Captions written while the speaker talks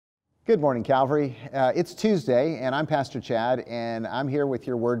Good morning, Calvary. It's Tuesday, and I'm Pastor Chad, and I'm here with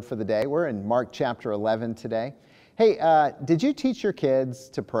your word for the day. We're in Mark chapter 11 today. Hey, did you teach your kids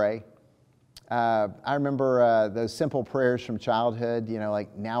to pray? I remember those simple prayers from childhood,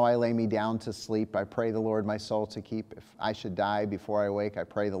 like, now I lay me down to sleep. I pray the Lord my soul to keep. If I should die before I wake, I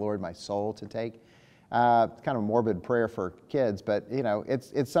pray the Lord my soul to take. It's kind of a morbid prayer for kids, but,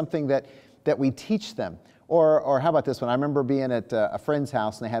 it's something that we teach them. Or how about this one? I remember being at a friend's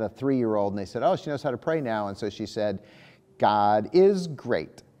house and they had a 3-year-old and they said, oh, she knows how to pray now. And so she said, God is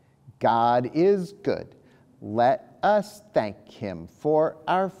great. God is good. Let us thank Him for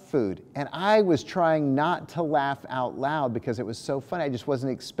our food. And I was trying not to laugh out loud because it was so funny. I just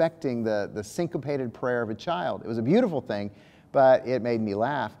wasn't expecting the syncopated prayer of a child. It was a beautiful thing, but it made me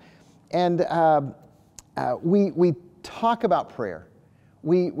laugh. And we talk about prayer.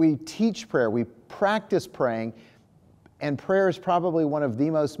 We teach prayer. We practice praying, and prayer is probably one of the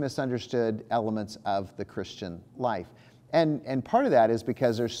most misunderstood elements of the Christian life. And part of that is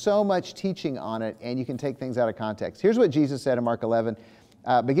because there's so much teaching on it, and you can take things out of context. Here's what Jesus said in Mark 11,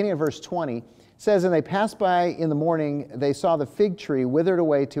 beginning of verse 20. It says, and they passed by in the morning, they saw the fig tree withered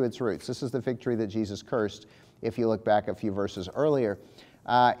away to its roots. This is the fig tree that Jesus cursed, if you look back a few verses earlier.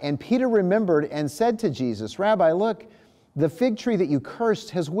 And Peter remembered and said to Jesus, Rabbi, look, the fig tree that you cursed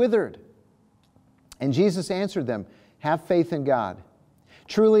has withered. And Jesus answered them, have faith in God.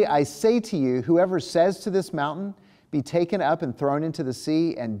 Truly I say to you, whoever says to this mountain, be taken up and thrown into the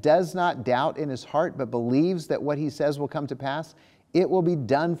sea, and does not doubt in his heart, but believes that what he says will come to pass, it will be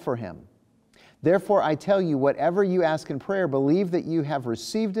done for him. Therefore I tell you, whatever you ask in prayer, believe that you have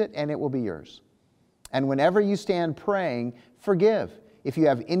received it, and it will be yours. And whenever you stand praying, forgive, if you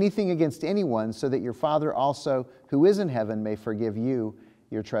have anything against anyone, so that your Father also, who is in heaven, may forgive you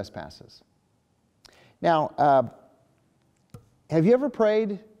your trespasses. Now, have you ever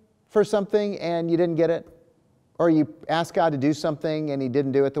prayed for something and you didn't get it? Or you asked God to do something and He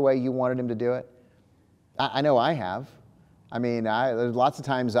didn't do it the way you wanted Him to do it? I know I have. I mean, there's lots of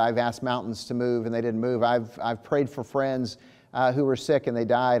times I've asked mountains to move and they didn't move. I've prayed for friends who were sick and they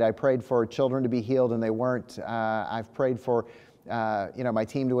died. I prayed for children to be healed and they weren't. I've prayed for my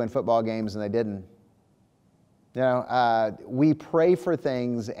team to win football games and they didn't. We pray for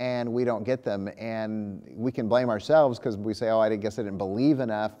things and we don't get them, and we can blame ourselves because we say, oh, I guess I didn't believe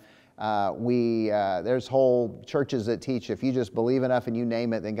enough. There's whole churches that teach if you just believe enough and you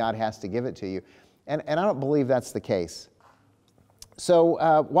name it, then God has to give it to you. And I don't believe that's the case.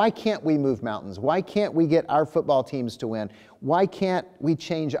 So why can't we move mountains? Why can't we get our football teams to win? Why can't we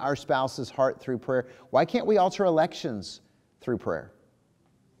change our spouse's heart through prayer? Why can't we alter elections through prayer?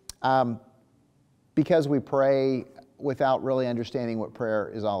 Because we pray without really understanding what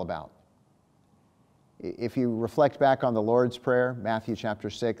prayer is all about. If you reflect back on the Lord's Prayer, Matthew chapter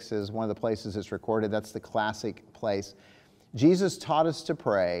 6 is one of the places it's recorded. That's the classic place. Jesus taught us to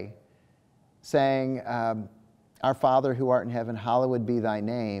pray, saying, Our Father who art in heaven, hallowed be thy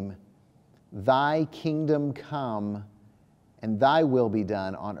name. Thy kingdom come, and thy will be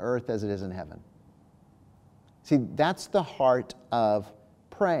done on earth as it is in heaven. See, that's the heart of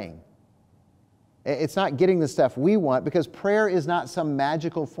praying. It's not getting the stuff we want, because prayer is not some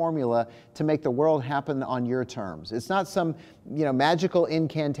magical formula to make the world happen on your terms. It's not some magical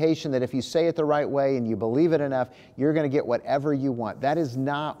incantation that if you say it the right way and you believe it enough, you're going to get whatever you want. That is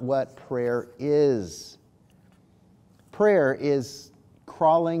not what prayer is. Prayer is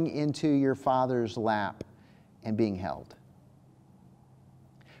crawling into your Father's lap and being held.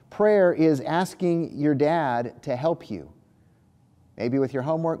 Prayer is asking your dad to help you, maybe with your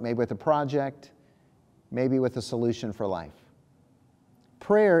homework, maybe with a project, maybe with a solution for life.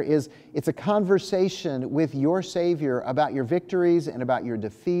 Prayer it's a conversation with your Savior about your victories and about your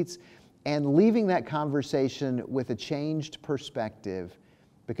defeats, and leaving that conversation with a changed perspective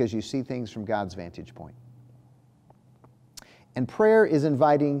because you see things from God's vantage point. And prayer is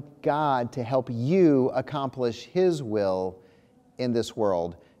inviting God to help you accomplish His will in this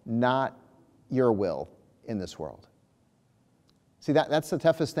world, not your will in this world. See, that's the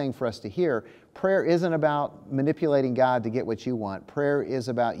toughest thing for us to hear. Prayer isn't about manipulating God to get what you want. Prayer is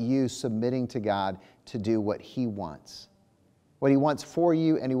about you submitting to God to do what He wants. What He wants for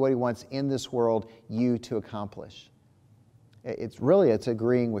you and what He wants in this world, you to accomplish. It's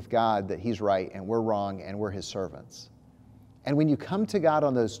agreeing with God that He's right and we're wrong and we're His servants. And when you come to God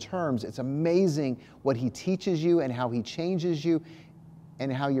on those terms, it's amazing what He teaches you and how He changes you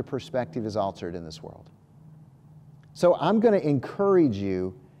and how your perspective is altered in this world. So I'm going to encourage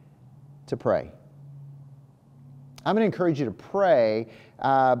you to pray. I'm going to encourage you to pray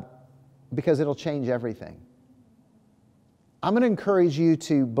because it'll change everything. I'm going to encourage you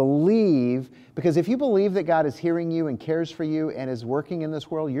to believe, because if you believe that God is hearing you and cares for you and is working in this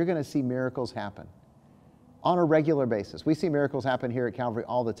world, you're going to see miracles happen on a regular basis. We see miracles happen here at Calvary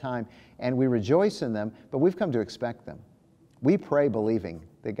all the time, and we rejoice in them, but we've come to expect them. We pray believing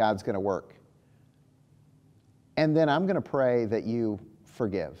that God's going to work. And then I'm going to pray that you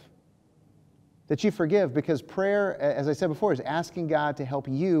forgive. That you forgive, because prayer, as I said before, is asking God to help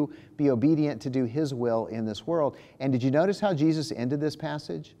you be obedient to do His will in this world. And did you notice how Jesus ended this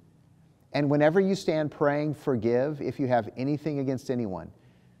passage? And whenever you stand praying, forgive if you have anything against anyone,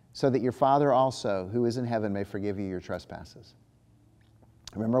 so that your Father also, who is in heaven, may forgive you your trespasses.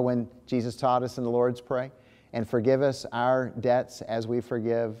 Remember when Jesus taught us in the Lord's Prayer? And forgive us our debts as we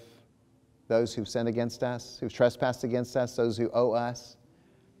forgive those who've sinned against us, who've trespassed against us, those who owe us.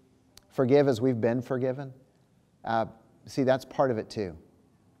 Forgive as we've been forgiven. See, that's part of it too.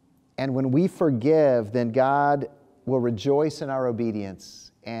 And when we forgive, then God will rejoice in our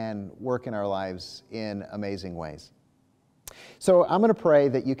obedience and work in our lives in amazing ways. So I'm going to pray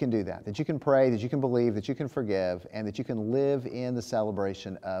that you can do that you can pray, that you can believe, that you can forgive, and that you can live in the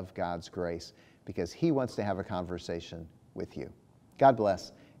celebration of God's grace, because He wants to have a conversation with you. God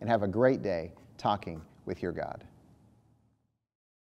bless, and have a great day talking with your God.